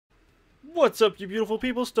What's up, you beautiful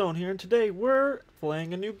people? Stone here, and today we're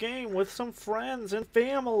playing a new game with some friends and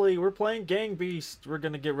family. We're playing Gang Beast. We're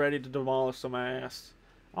gonna get ready to demolish some ass.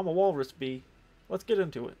 I'm a walrus bee. Let's get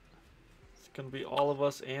into it. It's gonna be all of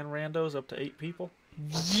us and randos, up to 8 people.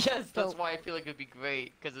 Yes, that's why I feel like it'd be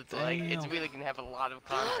great, because it's like, it's really gonna have a lot of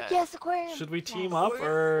content. Yes, aquarium. Should we team up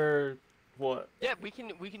or what? Yeah, we can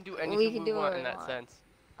do anything we want in that sense.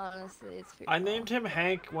 Honestly, it's free. I named him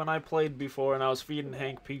Hank when I played before, and I was feeding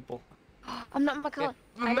Hank people. I'm not in my color.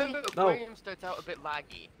 Yeah. Remember, aquarium starts out a bit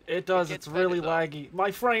laggy. It does. It's really laggy.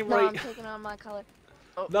 My frame rate. No, I'm taking on my color.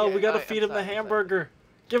 Oh, no, yeah, we gotta feed him the hamburger.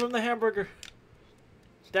 Give him the hamburger.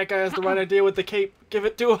 That guy has the right idea with the cape. Give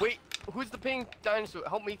it to him. Wait, who's the pink dinosaur?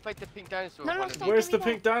 Help me fight the pink dinosaur. No, where's the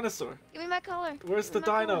pink dinosaur? Give me my color. Where's the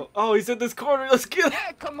dino? Oh, he's in this corner. Let's get him.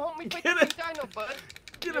 Yeah, come help me fight the pink dino, bud.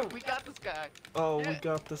 Get him. We got this guy. Oh, we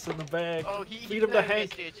got this in the bag. Oh, feed him to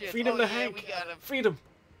Hank. Feed him to Hank. We got him. Feed him.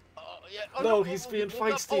 Oh, yeah. Oh, no, he's being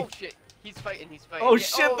feisty. Oh, shit. He's fighting. Oh, yeah.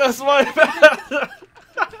 shit, that's my bad.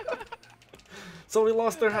 So we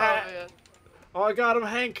lost their hat. Oh, I got him,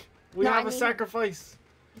 Hank. We have a sacrifice.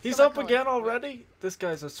 He's up again already? This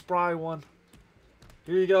guy's a spry one.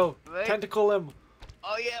 Here you go. Right. Tentacle him.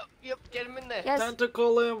 Oh, yeah. Yep, get him in there. Yes.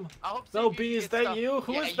 Tentacle him. I hope No, B, is that you?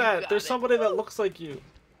 Who is that? There's somebody that looks like you.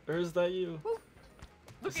 Or is that you?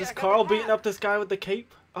 Is this Carl beating up this guy with the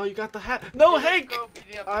cape? Oh, you got the hat. No, Hank!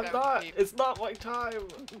 I'm not. It's not my time.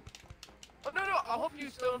 Oh, no, I'll help you,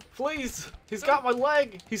 Stone. Please. He's got my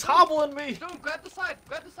leg. He's hobbling me. Stone, grab the side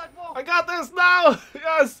wall. I got this now.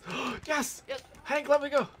 Yes. Yes. Hank, let me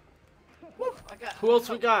go. Who else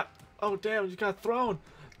we got? Oh, damn, you got thrown.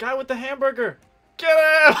 Guy with the hamburger. Get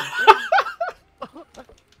him!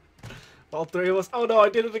 All 3 of us. Oh, no, I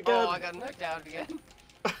did it again. Oh, I got knocked out again.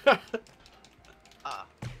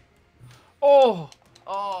 Oh.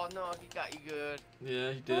 Oh, no, he got you good.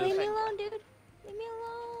 Yeah, he Oh, did. leave me alone, dude. Leave me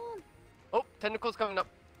alone. Oh, tentacles coming up.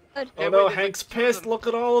 Good. Oh, no, Hank's pissed. Look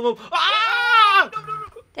at all of them. Ah!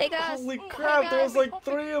 No. Take us. Holy crap, there was like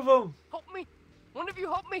 3 of them. Help me. One of you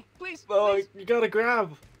help me, please. Oh, please. you gotta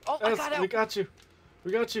grab. Oh, Yes, I got we got you.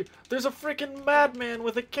 We got you. There's a freaking madman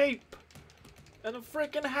with a cape and a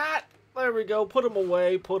freaking hat. There we go. Put him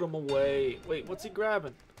away. Put him away. Wait, what's he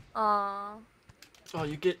grabbing? Aw. Oh,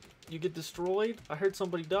 you get destroyed? I heard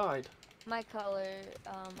somebody died. My color,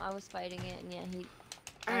 I was fighting it, and yeah,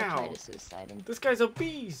 I Ow. tried to suicide him. This guy's a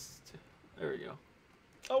beast. There we go.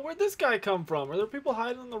 Oh, where'd this guy come from? Are there people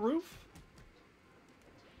hiding on the roof?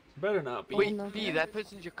 Better not be. Wait, B, that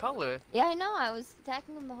person's your color. Yeah, I know. I was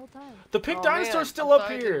attacking him the whole time. The pink Oh, dinosaur's man, still I'm up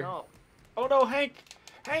sorry I here. didn't know. Oh no, Hank.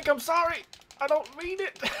 Hank, I'm sorry. I don't mean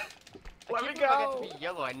it. Let me I get go. to be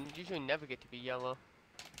yellow. I usually never get to be yellow.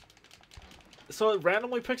 So it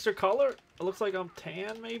randomly picks your color? It looks like I'm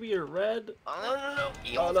tan maybe or red. Oh,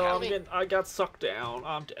 no. Oh no, I got sucked down.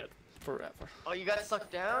 I'm dead. Forever. Oh, you got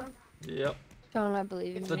sucked down? Yep. Don't I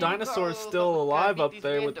believe in The me? dinosaur's still alive up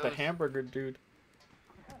there with the hamburger dude.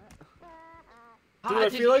 Dude, I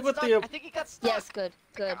feel like with the... I think he got stuck. Yes, good.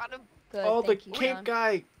 Good. Got him. Good. Oh, the Thank you, cape John.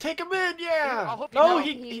 guy. Take him in, yeah. I'll help you No, now.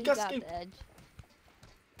 he got got escaped. the edge.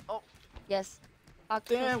 Oh. Yes.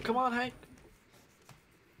 Damn, come on, Hank.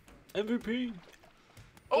 MVP.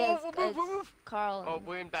 Oh, Yes, move. Carl. Oh, and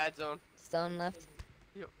we're in bad zone. Stone left.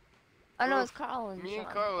 Yep. Oh no, it's Carl and Me and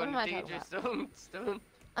Sean. Carl What in am a I talking danger about? zone.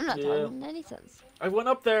 I'm not Yeah. talking any sense. I went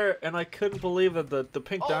up there and I couldn't believe that the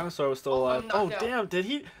pink dinosaur was still alive. I'm Oh, knocked out. damn, did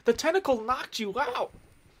he? The tentacle knocked you out.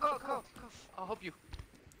 Go. I'll help you.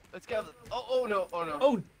 Let's go. Oh no.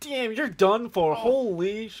 Oh, damn, you're done for.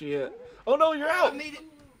 Holy shit. Oh, no, you're I out. made it.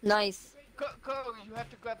 Nice. Go. You have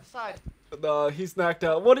to grab the side. No, he's knocked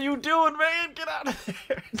out. What are you doing, man? Get out of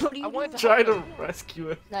there. What are you I wanted doing? to Try help to rescue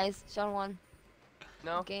him. Nice. Sean won.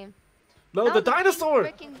 No. Game. No, the but dinosaur.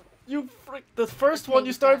 freaking- You freak. The first one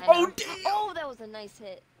you Thanks, started. Dino. Oh, damn. Oh, that was a nice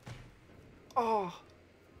hit. Oh.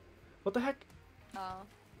 What the heck? Oh.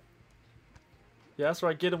 Yeah, that's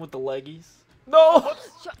right. Get him with the leggies. No. What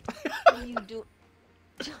are you do?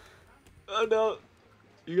 Oh, no.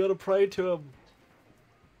 You gotta pray to him.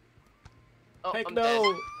 Oh, Heck I'm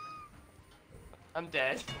no. Dead. I'm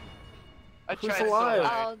dead. I Who's tried so alive?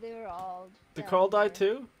 hard. Oh, they were all. Did down Carl die there.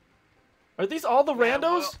 too? Are these all the Yeah, randos?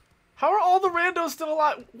 well- How are all the randos still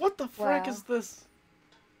alive? What the frick Wow. is this?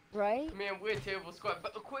 Right? Man, we're a terrible squad,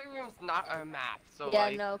 but aquarium's not our map, so Yeah,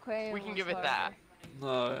 like, no, aquarium. we can was give it harder. that.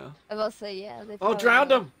 Oh, yeah. I will say, yeah. They Oh, probably drowned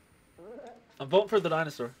will. him! I'm voting for the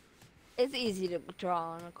dinosaur. It's easy to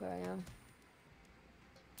draw on aquarium.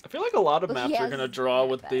 I feel like a lot of Look, he maps are has gonna his draw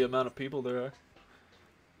with the backpack. amount of people there are.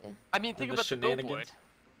 I mean, think the about the shenanigans. billboard.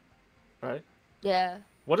 Right? Yeah,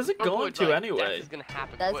 What is it going Billboard, to like, anyway? Death is gonna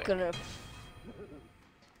happen that's quick. gonna.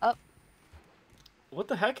 What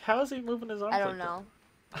the heck? How is he moving his arms? I don't like know.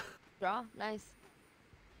 Draw, nice.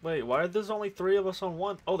 That? Wait, why are there's only 3 of us on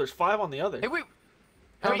one? Oh, there's 5 on the other. Hey, wait.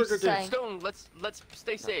 I'm Hamburger just dude. saying. Stone, let's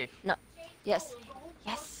stay safe. No. Yes.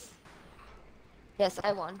 Yes. Yes,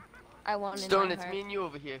 I won. I won. Stone, in my it's heart. me and you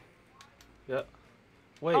over here. Yeah.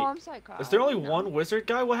 Wait. Oh, I'm sorry, Carl. Is there only No. one wizard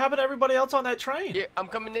guy? What happened to everybody else on that train? Yeah, I'm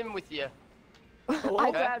coming in with you. Oh, I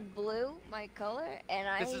okay. grabbed blue, my color, and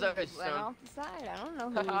I This is our went Stone. off the side. I don't know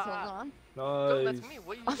who was holding on. Stone, Nice. that's me.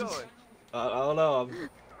 Where you going? I don't know.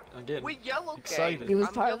 I'm getting We're yellow excited. gang. He was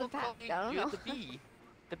I'm part of the yellow pack, belly, I don't you're know.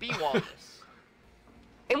 the bee walrus.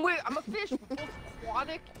 And I'm a fish. We're both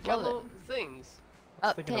aquatic Love yellow things.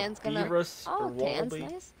 Oh, thinking of Tan's gonna. Beaverus or Oh, Tan's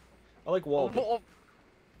Wallaby. nice. I like Wallaby.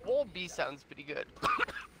 Wallbee sounds pretty good.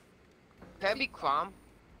 Can I be Crom?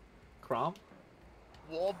 Crom?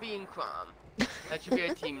 Wallbee and Crom. That should be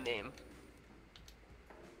our team name.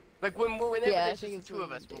 Like whenever Yeah, I there's think just it's the two of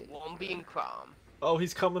what us, we we're do. Wallbee and Crom. Oh,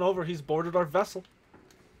 he's coming over. He's boarded our vessel.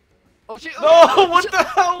 Oh shit! No! What the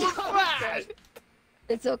hell was that?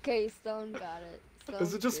 It's okay, Stone got it.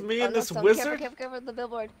 Is it just Stone's me good. and no, this Stone, wizard? Careful, the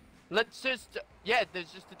billboard. Let's just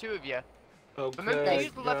there's just the two of you. Okay, Remember to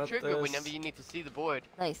use the got left trigger this. whenever you need to see the board.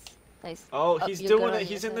 Nice, nice. Oh, he's you're doing good it. on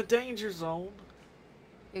He's your in the side. danger zone.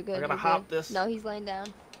 You're good. gotta you're hop good. this. No, he's laying down.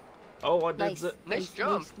 Oh, I did Nice. it. Nice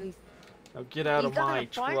jump. Nice. Now get out of He's not my gonna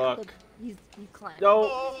fly, truck. but he climbed.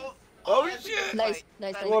 No. Oh, that's a shit. good Nice, fight.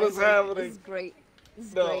 nice. That's What a is good happening? This is great. This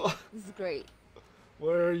is No. great. This is great.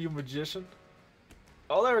 Where are you, magician?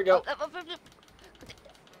 Oh, there we go.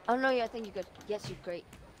 Oh no, yeah, I think you're good. Yes, you're great.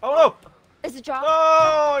 Oh no! It's a drop.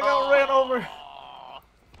 Oh, I got ran over.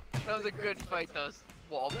 That was a good fight, those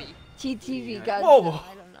Wallbee. TTV got. Whoa.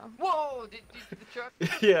 I don't know. Whoa! Did you see the truck?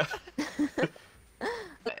 Yeah.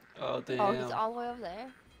 Oh Oh, damn. he's all the way over there.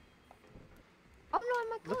 Oh no,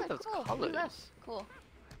 my color. Look at those cool. colors. He left. Cool.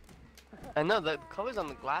 I know the colors on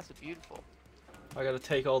the glass are beautiful. I gotta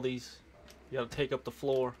take all these. You gotta take up the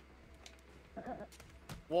floor.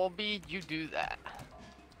 Wallbee, you do that.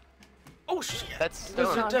 Oh shit! That's This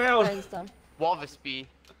is Stone. down. Mine's done. Walrus bee.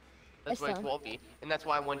 That's It's why it's done. Wallbee, and that's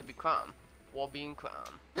why I wanted to be Crom. Wallbee and Crom.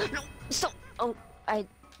 No, stop. Oh, I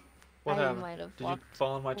What I happened? might have Did walked, you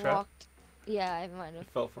fall in my trap? walked. Yeah, I might You have.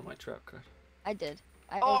 fell for my trap card. I did.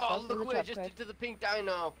 I Oh, fell for look the what I trap just card. did to the pink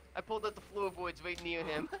dino. I pulled out the floorboards right near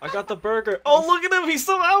him. I got the burger. Oh, look at him! He's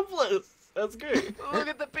so helpless. That's great. Look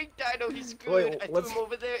at the pink dino. He's screwed. Wait, I threw let's- him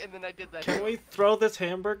over there, and then I did that. Can we throw this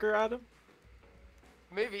hamburger at him?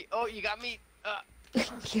 Maybe. Oh, you got me.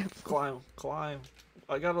 Climb, climb.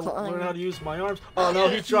 I gotta Climb. learn how to use my arms. Oh no,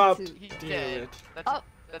 he Yes, dropped. me too. He's Damn dead. it. That's, Oh.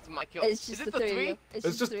 that's my kill. It's just Is it the three of three? you. It's It's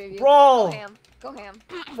just just the three of you. brawl. Go ham. Go ham.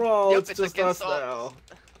 Bro, Yep, it's it's just against us all- now.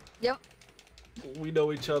 Yep. We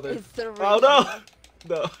know each other. It's the Oh no!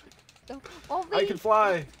 No, Oh, I can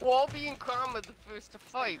fly. Wallbee and Crom are the first to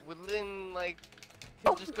fight. Within like,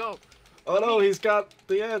 Oh. just go. Oh no, he's got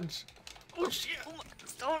the edge. Oh shit!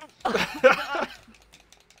 Stone.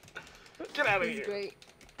 Get out of It's here. great.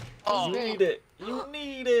 Oh, You great. need it. You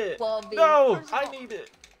need it. Wallbee. No, First of I all- need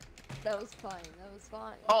it. That was fine. That was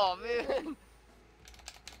fine. Oh man.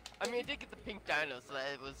 I mean, I did get the pink dino, so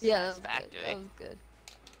that was Yeah, that was good. satisfactory.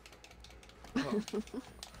 That was good.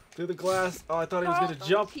 Through the glass. Oh, I thought he was gonna Oh,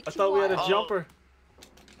 jump. I thought we had a Oh. jumper.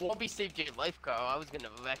 Wallbee saved your life, Carl. I was gonna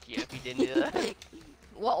wreck you if you didn't do that.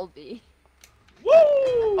 Wallbee. Woo!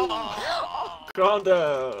 Oh, Calm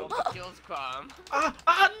down. Wallbee kills Crom.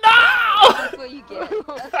 No! That's what you get.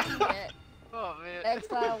 That's what you get. Oh man.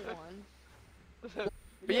 Exile 1.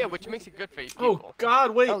 But yeah, which makes it good for you Oh people.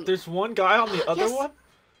 God! Wait, Oh. there's one guy on the other Yes. one.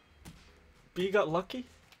 B got lucky.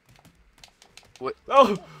 What?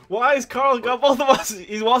 Oh, why is Carl got both of us?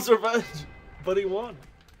 He wants revenge, but he won.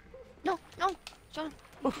 No, no, John.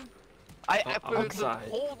 I for the outside.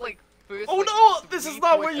 whole like first. Oh like, no! This is 3,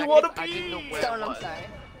 not 4 where you seconds, want to I didn't know be. where Stone, I I'm was. sorry.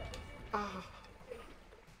 Ah.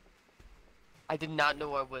 I did not know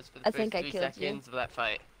where I was for the I first think I 3 killed you. seconds of that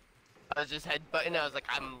fight. I was just headbutting. I was like,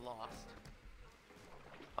 I'm lost.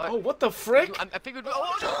 Oh, what the frick? I figured.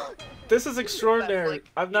 Oh, This is extraordinary. like,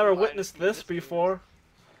 I've never invited witnessed me this this before.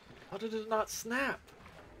 How did it not snap?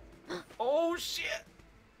 Oh shit!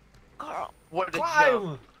 Carl, what a jump.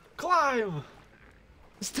 Climb! Climb!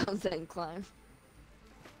 Stone saying climb.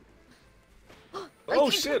 Oh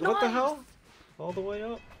shit, what the Nice. hell? All the way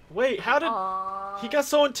up. Wait, how did... Aww, He got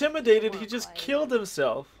so intimidated, he Poor just Clyde. killed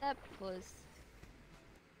himself. That was.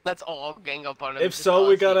 Let's all gang up on him. If just so, all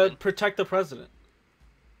we gotta Steven. protect the president.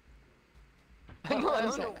 I know, I I'm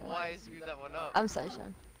don't know sorry. why I screwed that one up. I'm sorry,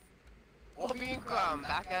 Sean. Wallbee and Crom,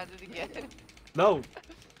 back at it again. No.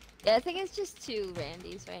 Yeah, I think it's just 2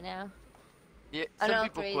 Randys right now. Yeah, I some don't know,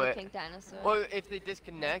 people 3, the quit. pink dinosaur. Or if they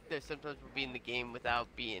disconnect, they sometimes will be in the game without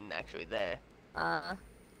being actually there.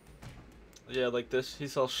 Yeah, like this.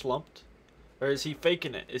 He's all schlumped. Or is he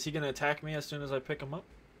faking it? Is he gonna attack me as soon as I pick him up?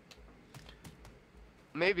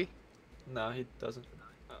 Maybe. No, he doesn't.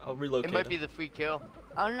 I'll relocate It might him. be the free kill.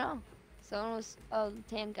 Oh no. Someone was. Oh, the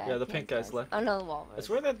tan guy. Yeah, the tan pink guy's stars. left. Oh no, the walrus. It's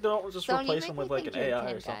weird that they don't just Stone, you replace make him me with like think an you're a AI tan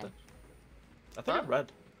or guy. something. I think Huh? I'm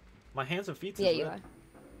red. My hands and feet is Yeah, you red. are.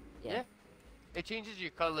 Yeah. It changes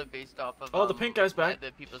your color based off of. Oh, the pink guy's back.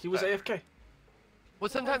 the people's He was back. AFK. Well,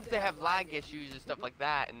 sometimes they have lag issues and stuff like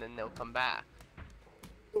that, and then they'll come back.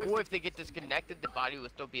 Or if they get disconnected, the body will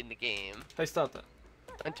still be in the game Hey, stop that.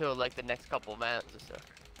 until like the next couple of rounds or so.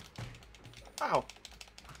 Ow.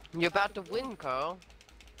 You're about to win, Carl.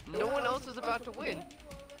 No one else is about to win.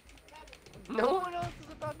 No one else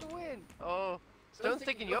is about to win. Oh, Stone's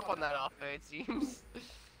taking you up on that offer, it seems.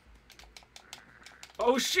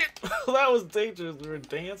 Oh shit! That was dangerous. We were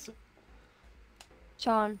dancing.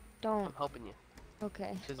 Sean, I'm don't. helping you.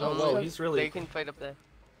 Okay. There's Oh, only whoa, he's really. they can fight up there.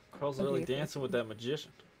 Carl's Okay, really okay. dancing with that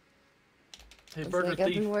magician. Hey, It's Burger like I've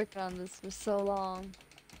Thief. been working on this for so long.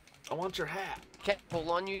 I want your hat. Can't pull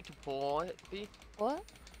on you to pull it, B? What?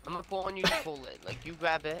 I'm gonna pull on you to pull it. Like you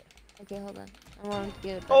grab it. Okay, hold on. I want to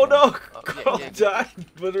get it. Oh better. no! Oh, yeah, Carl yeah. died,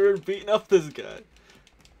 but we're beating up this guy.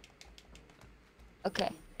 Okay.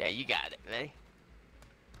 Yeah, you got it. Ready?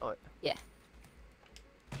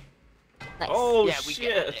 Nice. Oh yeah, we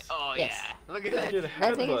shit! got it. Oh Yes. yeah. Look at I that. get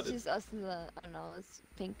I think it's headbutted. just us and the. I don't know. It's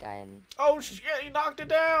pink guy and. Oh shit! He knocked it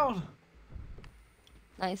down.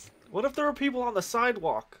 Nice. What if there were people on the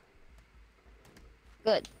sidewalk?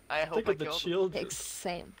 Good. I hope Think I of the killed him. children.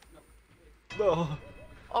 Same. No.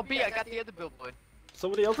 Oh, B, I got the other billboard.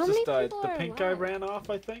 Somebody else How just many died. people The are pink guy alive? ran off,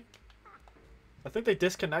 I think. I think they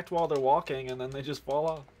disconnect while they're walking and then they just fall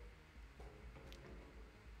off.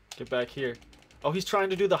 Get back here. Oh, he's trying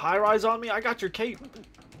to do the high rise on me? I got your cape.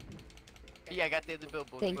 Yeah, I got the other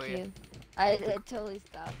billboard Thank for you. I totally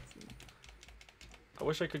stopped. I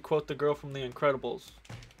wish I could quote the girl from The Incredibles.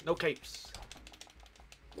 No capes.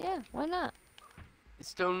 Yeah, why not?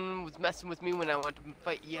 Stone was messing with me when I wanted to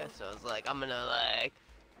fight you, so I was like, I'm gonna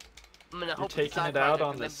hope it's a taking side it out project on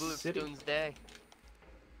and the then blew up city. Stone's day.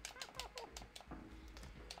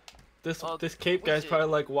 This Oh, this cape guy's wizard. probably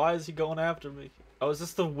like, why is he going after me? Oh, is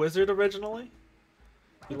this the wizard originally?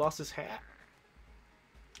 He lost his hat.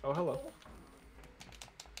 Oh, hello.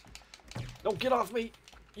 Don't get off me,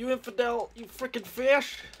 you infidel, you freaking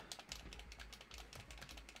fish!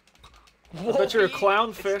 I bet you're a Wolfie,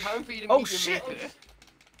 clownfish. it's time for you to Oh meet your shit! maker.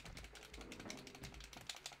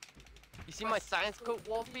 You see my science coat,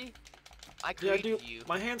 Wolfie? I Yeah, I created do. you.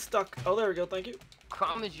 My hand's stuck. Oh, there we go. Thank you.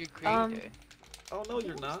 Crom is your creator. Oh no,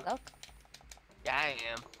 you're not. Stuck? Yeah, I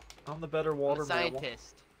am. I'm the better I'm water a mammal.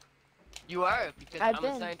 scientist. You are, because I've I'm a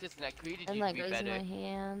been. scientist and I created And you to like be raising better. my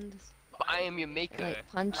hands. But I am your maker. Like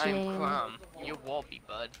I'm punching. Crom. You're Wolfie,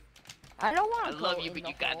 bud. I don't want I to love you, but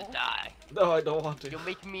you gotta die. No, I don't want to. You're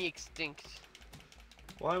making me extinct.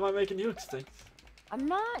 Why am I making you extinct? I'm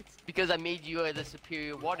not. Because I made you the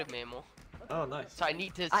superior water mammal. Oh, nice. So I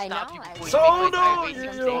need to I stop know, you I before know. you So make my no, race you're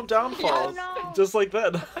your own extinct. downfall. no. Just like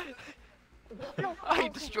that. No. I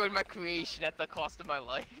destroyed my creation at the cost of my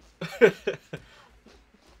life.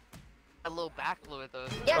 A little backflip though.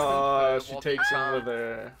 Yes. Oh, For she Wolfie takes him Crom. with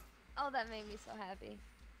her. Oh, that made me so happy.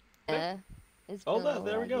 Yeah. It's Oh, been a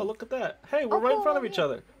there we little go. laggy. Look at that. Hey, we're Oh, right in cool, front of each yeah.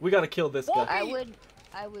 other. We gotta kill this guy.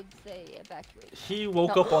 I would say evacuate. He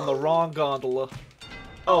woke No. up on the wrong gondola.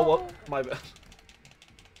 Oh, well, my bad.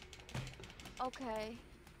 Okay.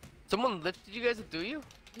 Someone lifted you guys up, do you?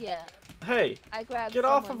 Yeah. Hey, I grabbed get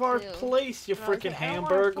off of someone, our too. place, you And I was freaking like, I don't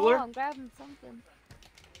wanna fall, hamburglar. I'm grabbing something.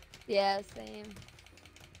 Yeah, same.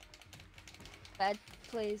 Bad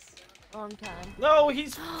place, wrong time. No,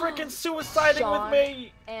 he's freaking suiciding Sean. with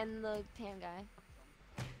me. And the tan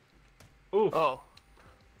guy. Oof. Oh.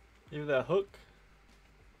 You that hook?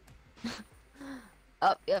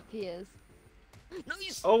 Oh, yep, he is.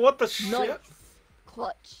 Nice. Oh, what the shit? Nice.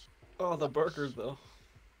 Clutch. Oh, the burgers, though.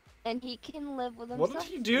 And he can live with What himself.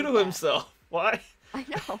 did he do like to that. himself? Why? I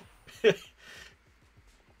know.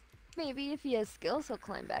 Maybe if he has skills, he'll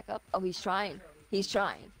climb back up. Oh, he's trying. He's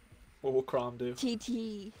trying. What will Crom do?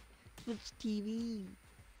 TT. Twitch TV.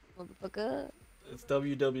 Motherfucker. It's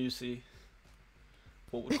WWC.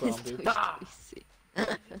 What would Crom do? Ah!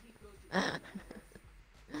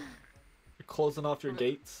 You're closing off your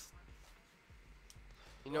gates?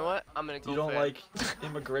 You know what? I'm gonna go You don't for him. like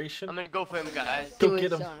immigration? I'm gonna go for him, guys. Go Do it,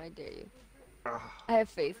 get him. Sean, I dare you. Ah, I have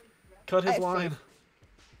faith. cut I his have line. faith.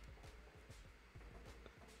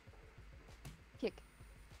 Kick.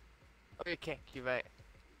 Okay, you're right.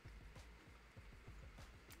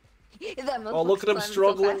 Oh, look at him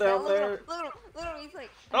struggling down there. Look at him, he's like...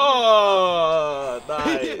 Oh,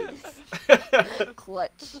 nice.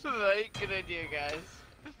 Clutch. Right, good idea,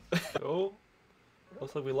 guys. Oh,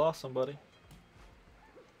 looks like we lost somebody.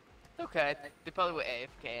 Okay, they probably were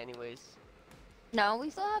AFK anyways. No, we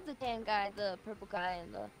still have the tan guy, the purple guy,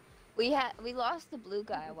 and the... We lost the blue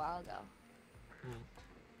guy a while ago.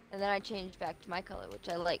 And then I changed back to my color, which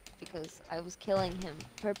I like because I was killing him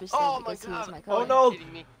purposely because he was my color. Oh no!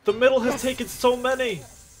 The middle has taken so many!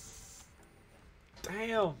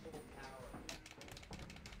 Damn!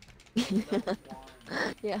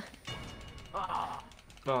 Yeah.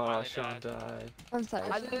 Oh, Sean died. I'm sorry.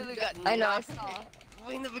 I literally got I know, I knocked saw.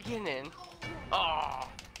 in the beginning. Oh.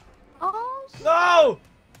 Oh, No!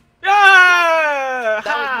 Yeah! That was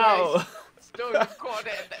How? nice. Stone caught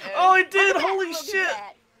it at the end. Oh, I did! Holy Look at shit!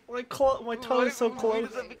 that. My tongue is so close.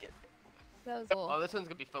 That was cool. Oh, this one's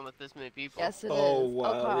gonna be fun with this many people. Yes, it is. Oh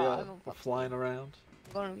wow, Carl, yeah. I'm gonna We're pop flying around.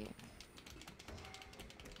 Going over here.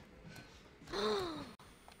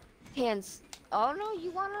 Hands. Oh no,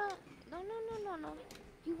 you wanna? No.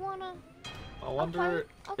 You wanna? I wonder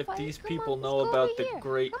I'll if fight. these Come people on, know let's go about over the here.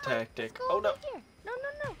 great Come on, tactic. let's go Oh over no! here. No.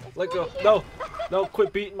 Let's Let go! over here. No! No!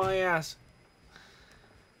 Quit beating my ass!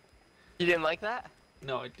 You didn't like that?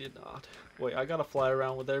 No, I did not. Wait, I gotta fly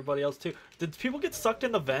around with everybody else too. Did people get sucked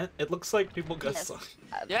in the vent? It looks like people got Yes. sucked.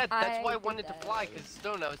 Yeah, that's why I did wanted to that. fly, because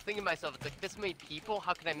Stone, I was thinking to myself, it's like, this many people,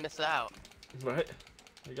 how can I miss out? Right?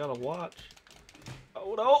 You gotta watch.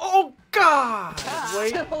 Oh no! Oh god!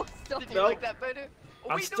 Wait, So Did you No. like that better? Oh,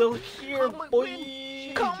 I'm wait, still no. here, Call my boy!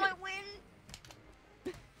 win. Call my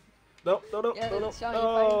win. No! Yeah, No! Sean, you're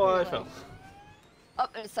Oh, I fighting for your fell. Oh,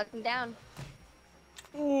 and it sucked him down.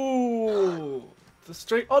 Ooh! The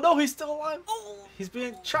straight. Oh no, he's still alive! He's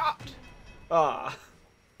being chopped! Ah.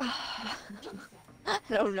 I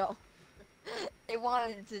don't know. They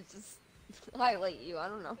wanted to just highlight you. I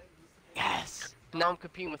don't know. Yes! Now I'm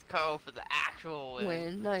competing with Carl for the actual win.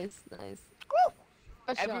 Win. Nice. Woo!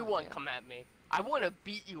 A shot, Everyone yeah. come at me. I want to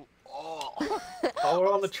beat you all. Oh,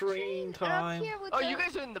 we're on the train And I'm time. here with Oh, the- you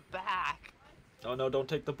guys are in the back. Oh no, don't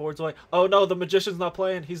take the boards away. Oh no, the magician's not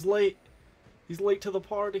playing. He's late. He's late to the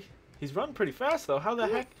party. He's running pretty fast though. How the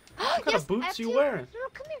heck? What kind Yes, of boots you F2. wearing? No,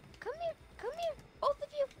 come here, both of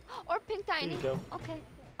you. Or Pink Tiny. Here you go. Okay,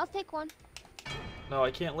 I'll take one. No,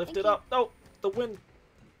 I can't lift Thank it you. up. No, the wind.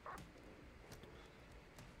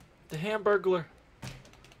 The Hamburglar.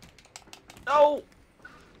 No!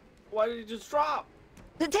 Why did he just drop?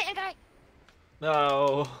 The tan guy.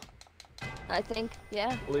 No. I think,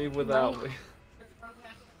 yeah. Leave without Might. me.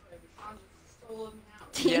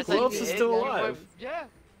 Yes, Who I else is did. still You alive? were- Yeah.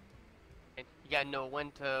 And you gotta know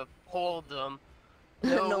when to hold them.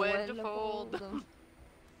 Know when to fold them.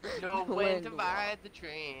 Know when to ride the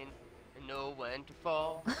train. And know when to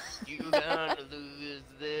fall. You're gonna lose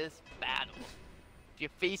this battle. If you're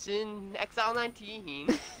facing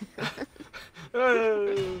XL19.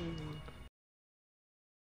 Hey.